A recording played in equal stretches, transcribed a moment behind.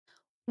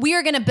We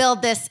are going to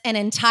build this an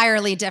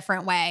entirely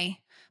different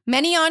way.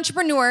 Many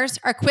entrepreneurs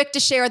are quick to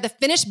share the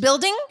finished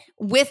building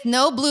with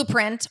no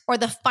blueprint or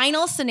the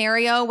final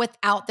scenario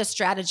without the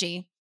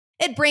strategy.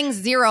 It brings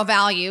zero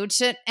value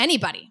to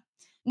anybody.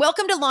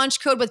 Welcome to Launch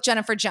Code with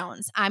Jennifer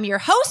Jones. I'm your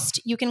host.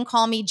 You can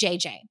call me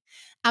JJ.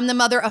 I'm the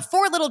mother of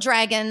 4 little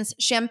dragons,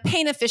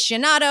 champagne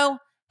aficionado,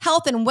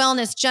 health and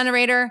wellness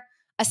generator,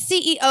 a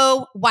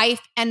CEO,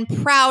 wife, and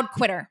proud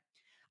quitter.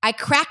 I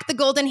cracked the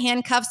golden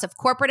handcuffs of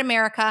corporate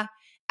America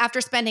after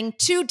spending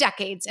 2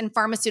 decades in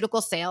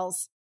pharmaceutical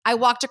sales. I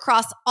walked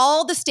across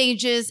all the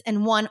stages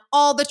and won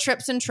all the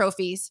trips and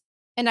trophies.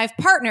 And I've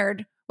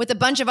partnered with a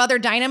bunch of other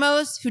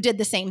dynamos who did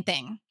the same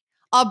thing.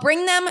 I'll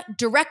bring them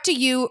direct to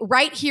you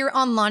right here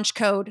on Launch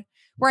Code,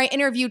 where I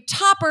interview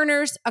top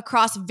earners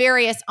across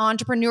various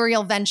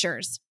entrepreneurial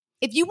ventures.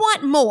 If you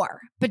want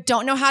more, but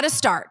don't know how to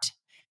start,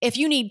 if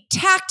you need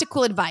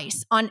tactical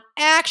advice on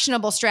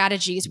actionable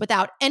strategies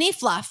without any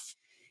fluff,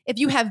 if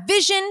you have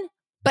vision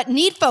but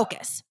need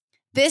focus,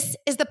 this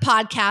is the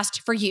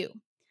podcast for you.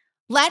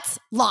 Let's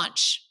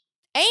launch.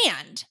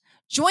 And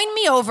join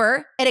me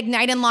over at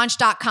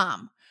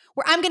igniteandlaunch.com,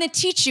 where I'm going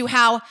to teach you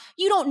how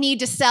you don't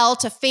need to sell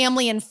to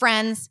family and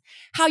friends,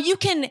 how you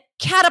can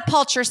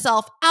catapult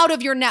yourself out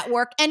of your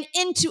network and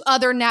into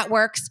other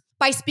networks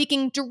by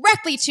speaking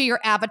directly to your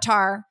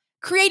avatar,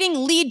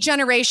 creating lead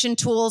generation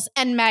tools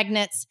and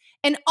magnets,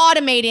 and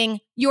automating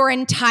your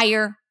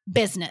entire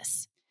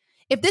business.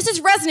 If this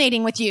is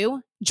resonating with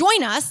you,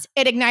 join us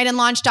at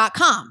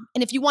igniteandlaunch.com.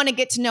 And if you want to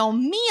get to know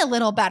me a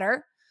little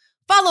better,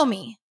 follow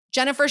me,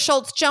 Jennifer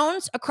Schultz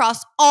Jones,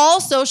 across all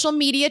social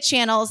media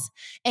channels,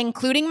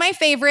 including my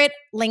favorite,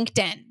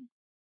 LinkedIn.